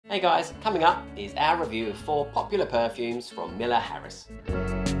Hey guys, coming up is our review of 4 popular perfumes from Miller Harris.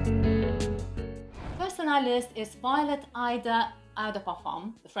 First on our list is Violet Ida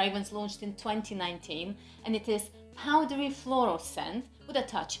EDP. The fragrance launched in 2019 and it is powdery floral scent with a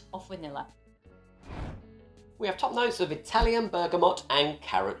touch of vanilla. We have top notes of Italian bergamot and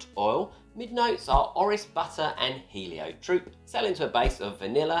carrot oil. Mid notes are orris butter and heliotrope, selling to a base of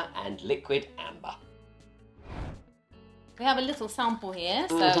vanilla and liquid amber. We have a little sample here,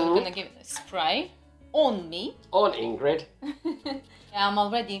 so we're going to give it a spray on me. On Ingrid. Yeah, I'm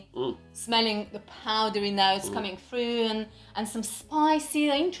already smelling the powdery notes coming through and some spicy,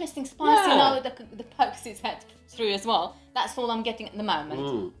 interesting spicy note that the pokes its head through as well. That's all I'm getting at the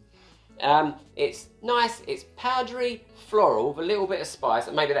moment. It's nice, it's powdery, floral, with a little bit of spice,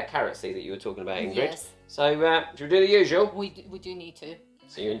 and maybe that carrot seed that you were talking about, Ingrid. Yes. So, should we do the usual? We do need to.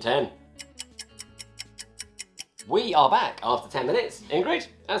 See you in 10. We are back after 10 minutes. Ingrid,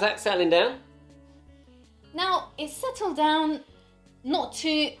 how's that settling down? Now, it's settled down, not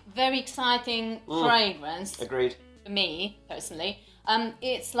too very exciting fragrance. Agreed. For me, personally.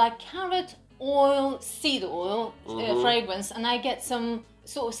 It's like carrot oil, seed oil fragrance, and I get some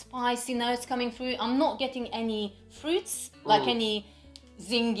sort of spicy notes coming through. I'm not getting any fruits, like any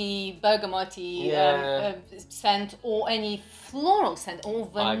zingy, bergamoty scent or any floral scent or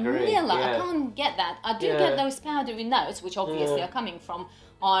vanilla. I can't get that. I do get those powdery notes, which obviously are coming from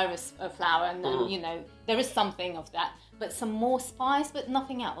iris flower, and you know, there is something of that, but some more spice, but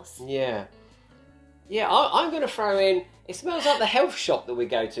nothing else. Yeah, I'm going to throw in, it smells like the health shop that we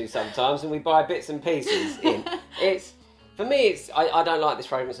go to sometimes and we buy bits and pieces in. For me, I don't like this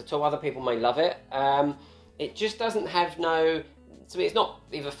fragrance at all. Other people may love it. It just doesn't have to me, it's not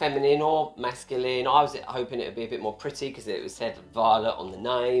either feminine or masculine. I was hoping it would be a bit more pretty because it was said violet on the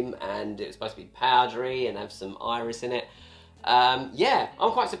name and it was supposed to be powdery and have some iris in it. Yeah,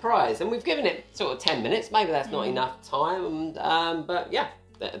 I'm quite surprised. And we've given it sort of 10 minutes. Maybe that's not enough time, but yeah,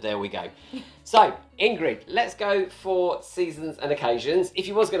 there we go. So, Ingrid, let's go for seasons and occasions. If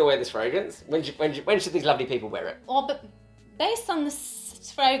you was going to wear this fragrance, when should these lovely people wear it? Well, but based on the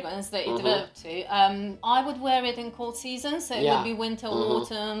fragrance that it developed to, I would wear it in cold seasons, so it would be winter,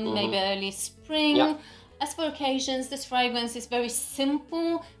 autumn, maybe early spring. As for occasions, this fragrance is very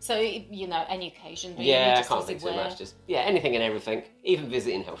simple, so you know, any occasion really. Yeah, just I can't think too much. Just anything and everything, even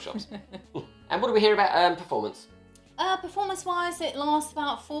visiting health shops. And what do we hear about performance? Performance-wise, it lasts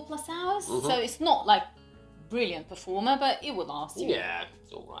about 4+ hours, so it's not like brilliant performer, but it will last you. Yeah,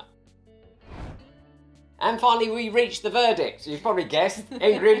 it's all right. And finally, we reached the verdict. You've probably guessed.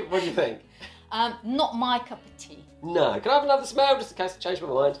 Ingrid, what do you think? Not my cup of tea. No. Can I have another smell, just in case I change my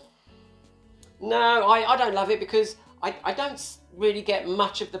mind? No, I don't love it because I don't really get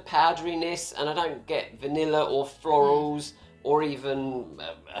much of the powderiness, and I don't get vanilla or florals or even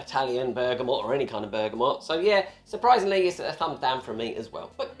Italian bergamot or any kind of bergamot. So yeah, surprisingly, it's a thumbs down from me as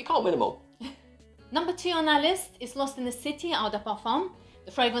well. But you can't win them all. Number 2 on our list is Lost in the City EDP.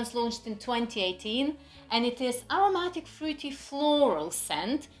 The fragrance launched in 2018, and it is aromatic, fruity, floral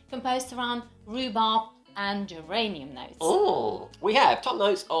scent composed around rhubarb and geranium notes. Oh, we have top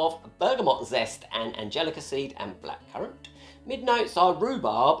notes of bergamot zest and angelica seed and blackcurrant. Mid notes are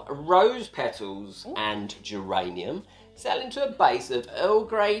rhubarb, rose petals and geranium, selling to a base of Earl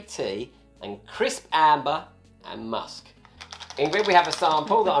Grey tea and crisp amber and musk. Ingrid, we have a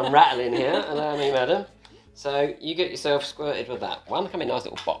sample that I'm rattling here. Allow me, madam. So you get yourself squirted with that one. Come in nice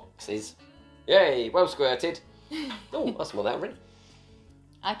little boxes. Yay, well squirted. Oh, I smell that already.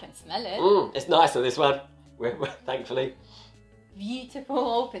 I can smell it. It's nicer, this one, thankfully. Beautiful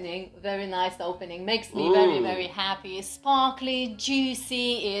opening, very nice opening. Makes me very, very happy. It's sparkly,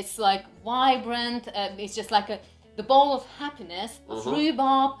 juicy, it's like vibrant. It's just like the bowl of happiness,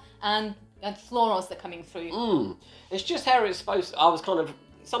 rhubarb and florals that are coming through. It's just how it's supposed to. I was kind of,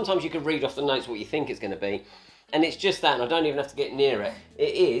 sometimes you can read off the notes what you think it's going to be, and it's just that, and I don't even have to get near it.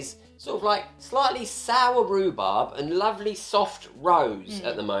 It is sort of like slightly sour rhubarb and lovely soft rose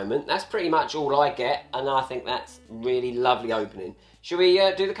at the moment. That's pretty much all I get, and I think that's really lovely opening. Should we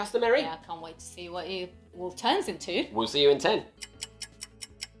do the customary? Yeah, I can't wait to see what it all turns into. We'll see you in 10.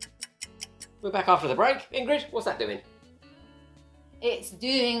 We're back after the break. Ingrid, what's that doing? It's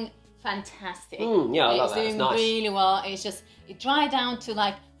doing fantastic. Yeah, I love that. It's doing really well. It's just, it dried down to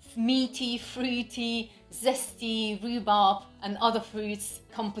like meaty, fruity, zesty rhubarb and other fruits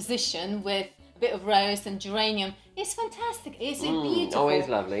composition with a bit of rose and geranium. It's fantastic. It's beautiful. Oh, it's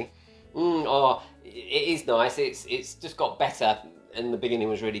lovely. Oh, it is nice. It's just got better, and the beginning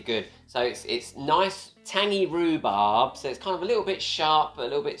was really good. So it's nice, tangy rhubarb. So it's kind of a little bit sharp, but a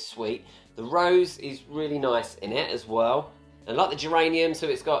little bit sweet. The rose is really nice in it as well. And like the geranium, so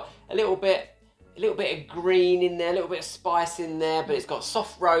it's got a little bit of green in there, a little bit of spice in there, but it's got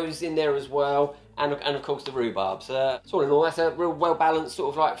soft rose in there as well, and of course the rhubarb. So all in all, that's a real well-balanced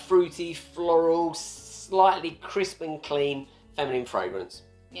sort of like fruity, floral, slightly crisp and clean feminine fragrance.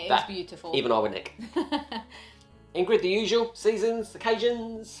 Yeah, it's beautiful. Even I would nick. Ingrid, the usual seasons,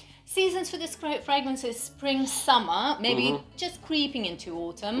 occasions. Seasons for this fragrance is spring, summer, maybe just creeping into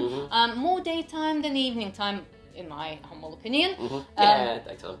autumn. More daytime than evening time, in my humble opinion. Yeah,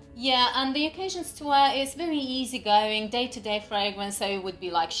 daytime. Yeah, and the occasions to wear is very easygoing, day-to-day fragrance. So it would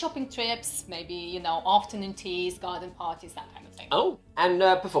be like shopping trips, maybe, you know, afternoon teas, garden parties, that kind of thing. Oh, and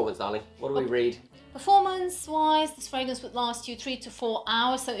performance, darling. What do we read? Performance-wise, this fragrance would last you 3 to 4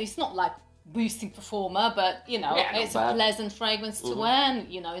 hours, so it's not like boosting performer, but you know, yeah, it's a pleasant fragrance to wear, and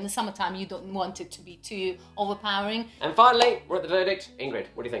you know, in the summertime you don't want it to be too overpowering. And finally, we're at the verdict. Ingrid,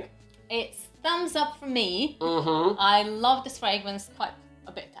 what do you think? It's thumbs up for me. I love this fragrance quite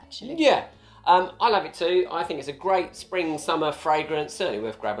a bit, actually. Yeah, I love it too. I think it's a great spring, summer fragrance, certainly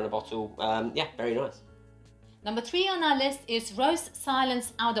worth grabbing a bottle. Yeah, very nice. Number 3 on our list is Rose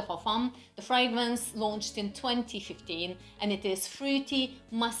Silence Eau de Parfum. The fragrance launched in 2015, and it is fruity,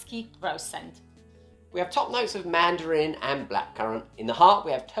 musky rose scent. We have top notes of mandarin and blackcurrant. In the heart,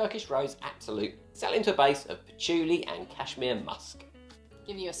 we have Turkish rose absolute, settled into a base of patchouli and cashmere musk.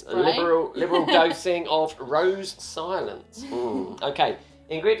 Give you a spray. Liberal dosing of Rose Silence. Okay,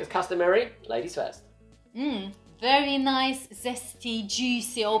 Ingrid, as customary, ladies first. Very nice, zesty,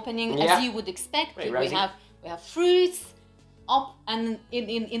 juicy opening, as you would expect. We have fruits up and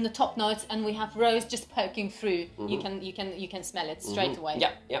in the top notes, and we have rose just poking through. You can smell it straight away.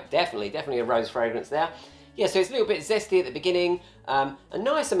 Yep, definitely a rose fragrance there. Yeah, so it's a little bit zesty at the beginning, a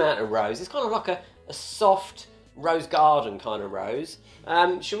nice amount of rose. It's kind of like a soft rose garden kind of rose.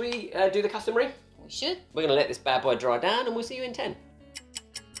 Should we do the customary? We should. We're going to let this bad boy dry down, and we'll see you in 10.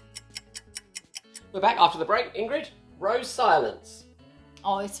 We're back after the break. Ingrid, Rose Silence.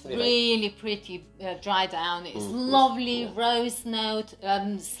 Oh, it's really pretty dry down. It's lovely rose note,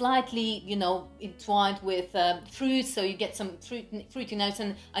 slightly, you know, entwined with fruit, so you get some fruity notes,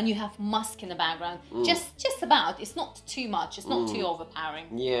 and you have musk in the background. Just about. It's not too much. It's not too overpowering.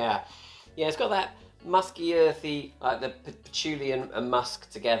 Yeah, it's got that musky, earthy, like the patchouli and musk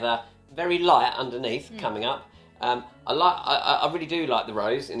together. Very light underneath coming up. I really do like the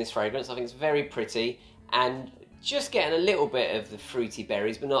rose in this fragrance. I think it's very pretty, and just getting a little bit of the fruity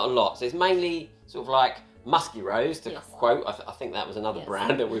berries, but not a lot. So it's mainly sort of like musky rose, to quote. I think that was another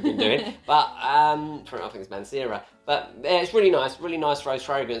brand that we've been doing. But I think it's Mancera. But yeah, it's really nice rose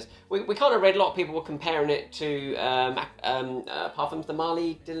fragrance. We kind of read a lot of people were comparing it to Parfums de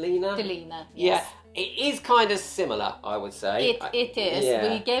Marly Delina. Delina, yes. Yeah. It is kind of similar, I would say. It is.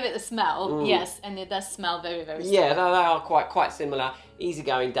 Yeah. We gave it a smell, yes, and it does smell very, very strong. Yeah, they are quite similar,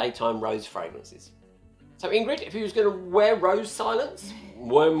 easygoing daytime rose fragrances. So Ingrid, if you was going to wear Rose Silence,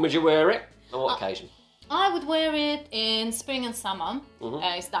 when would you wear it? On what occasion? I would wear it in spring and summer.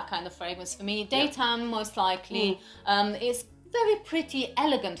 It's that kind of fragrance for me. Daytime, most likely. It's very pretty,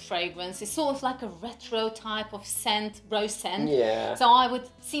 elegant fragrance. It's sort of like a retro type of scent, rose scent. Yeah. So I would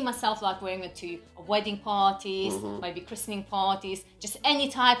see myself like wearing it to wedding parties, maybe christening parties, just any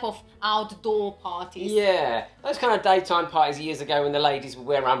type of outdoor parties. Yeah, those kind of daytime parties years ago when the ladies would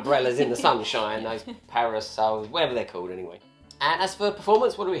wear umbrellas in the sunshine, those parasols, whatever they're called anyway. And as for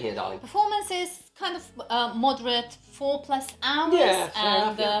performance, what do we hear, darling? Performance is kind of moderate 4+ hours,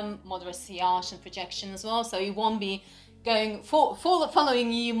 and moderate sillage and projection as well, so you won't be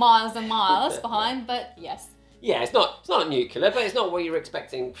following you miles and miles behind, but yes. Yeah, it's not nuclear, but it's not what you're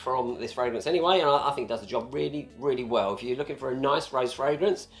expecting from this fragrance anyway, and I think it does the job really, really well. If you're looking for a nice rose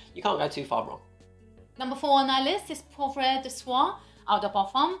fragrance, you can't go too far wrong. Number 4 on our list is Poirier de Soir Eau de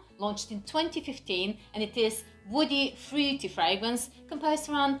Parfum, launched in 2015, and it is woody, fruity fragrance composed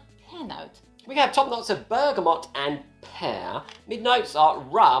around pear note. We have top notes of bergamot and pear. Mid notes are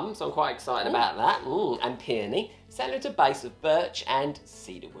rum, so I'm quite excited about that, and peony. Settled into a base of birch and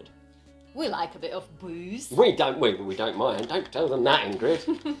cedarwood. We like a bit of booze. We don't mind. Don't tell them that,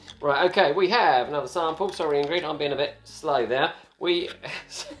 Ingrid. Right, okay, we have another sample. Sorry, Ingrid, I'm being a bit slow there. I'm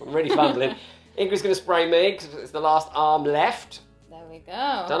really fumbling. Ingrid's going to spray me because it's the last arm left. There we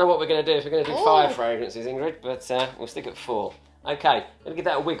go. Don't know what we're going to do if we're going to do 5 fragrances, Ingrid, but we'll stick at 4. Okay, let me give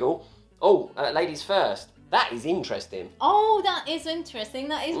that a wiggle. Oh, ladies first. That is interesting. Oh, that is interesting.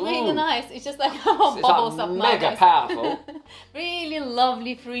 That is really nice. It's just like bubbles up mega powerful. Really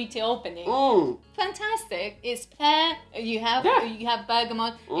lovely fruity opening. Fantastic. It's pear. You have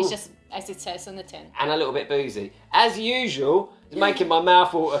bergamot. It's just as it says on the tin. And a little bit boozy. As usual, It's making my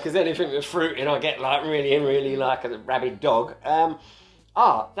mouth water because anything with fruit in, I get like really like a rabid dog.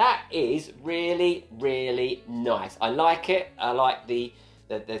 That is really nice. I like it. I like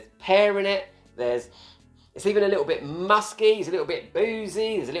there's pear in it. It's even a little bit musky. It's a little bit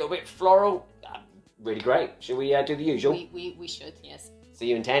boozy. There's a little bit floral. Really great. Should we do the usual? We should, yes. See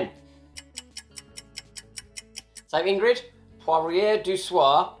you in 10. So Ingrid, Poirier du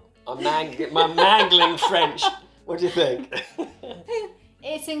Soir. I'm mangling French. What do you think?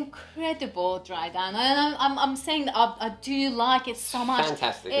 It's incredible dry down, and I'm saying that I do like it so much.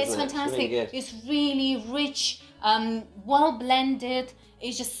 Fantastic. It's isn't fantastic. It? It's really good. It's really rich, well blended.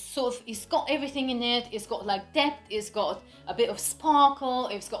 It's just sort of, it's got everything in it. It's got like depth. It's got a bit of sparkle.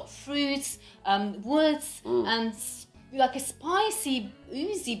 It's got fruits, woods, and like a spicy,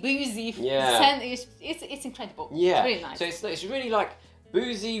 boozy scent. It's incredible. Yeah. It's really nice. So it's really like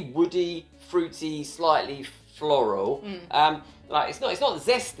boozy, woody, fruity, slightly floral. Like it's not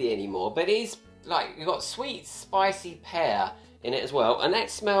zesty anymore, but it is like you've got sweet, spicy pear in it as well, and that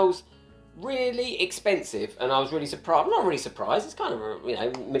smells really expensive. And I was really surprised. I'm not really surprised. It's kind of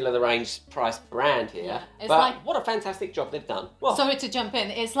a middle of the range price brand here. Yeah, it's but like, what a fantastic job they've done. Well, sorry to jump in.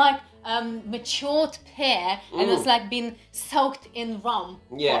 It's like matured pear, and it's like been soaked in rum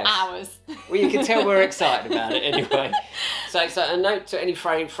for hours. Well, you can tell we're excited about it anyway. So a note to any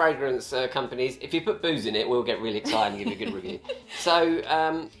fragrance companies: if you put booze in it, we'll get really excited and give you a good review.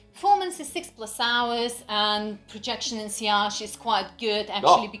 So. Performance is 6+ hours, and projection in sillage is quite good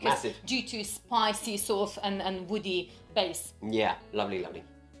actually because massive. Due to spicy sort of and woody base. Yeah, lovely.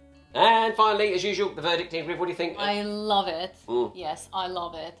 And finally, as usual, the verdict, Ingrid. What do you think? I love it. Yes, I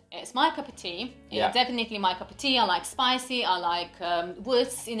love it. It's my cup of tea. Yeah. It's definitely my cup of tea. I like spicy. I like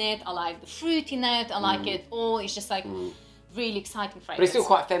woods in it. I like the fruit in it. I like it all. It's just like really exciting fragrance. But it's still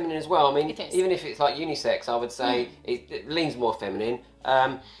quite feminine as well. I mean, It is. even if it's like unisex, I would say it leans more feminine.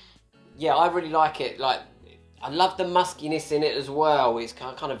 Yeah, I really like it. Like, I love the muskiness in it as well. It's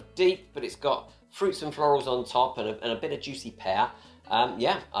kind of deep, but it's got fruits and florals on top and a bit of juicy pear.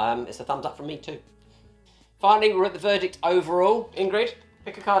 It's a thumbs up from me too. Finally, we're at the verdict overall. Ingrid,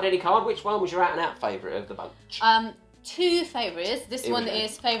 pick a card, any card. Which one was your out and out favourite of the bunch? 2 favourites. This one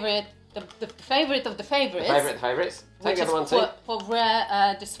is favourite, the favourite of the favourites. The favourite of the favourites. Take the other one too.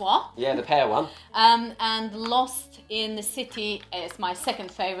 Poirier du Soir. Yeah, the pear one. And Lost in the City is my second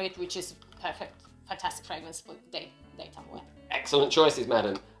favourite, which is perfect, fantastic fragrance for daytime wear. Excellent choices,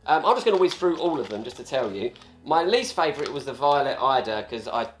 madam. I'm just going to whiz through all of them just to tell you. My least favourite was the Violet Ida because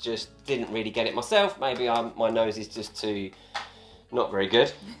I just didn't really get it myself. Maybe my nose is just too not very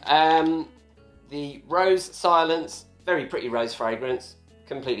good. The Rose Silence, very pretty rose fragrance,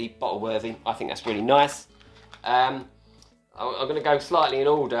 completely bottle worthy. I think that's really nice. I'm going to go slightly in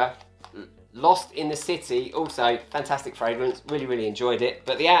order. Lost in the City, also fantastic fragrance, really enjoyed it.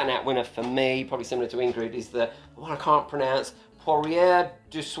 But the out and out winner for me, probably similar to Ingrid, is the one I can't pronounce, Poirier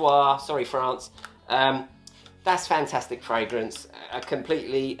du Soir, sorry France. That's fantastic fragrance,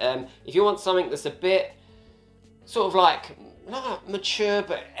 completely, if you want something that's a bit sort of like, not mature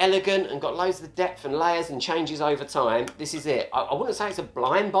but elegant and got loads of depth and layers and changes over time, this is it. I wouldn't say it's a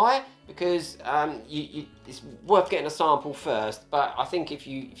blind buy because it's worth getting a sample first, but I think if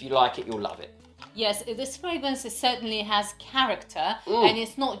you like it, you'll love it. Yes, this fragrance certainly has character, and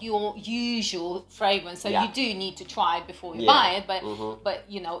it's not your usual fragrance, so you do need to try it before you buy it, but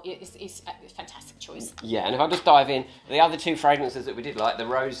you know, it's a fantastic choice. Yeah, and if I just dive in, the other 2 fragrances that we did like, the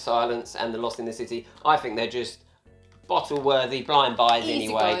Rose Silence and the Lost in the City, I think they're just bottle-worthy blind buys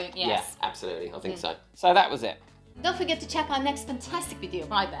anyway. Going, yes. Yeah, absolutely, I think so. So that was it. Don't forget to check our next fantastic video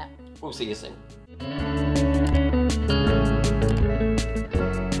right there. We'll see you soon.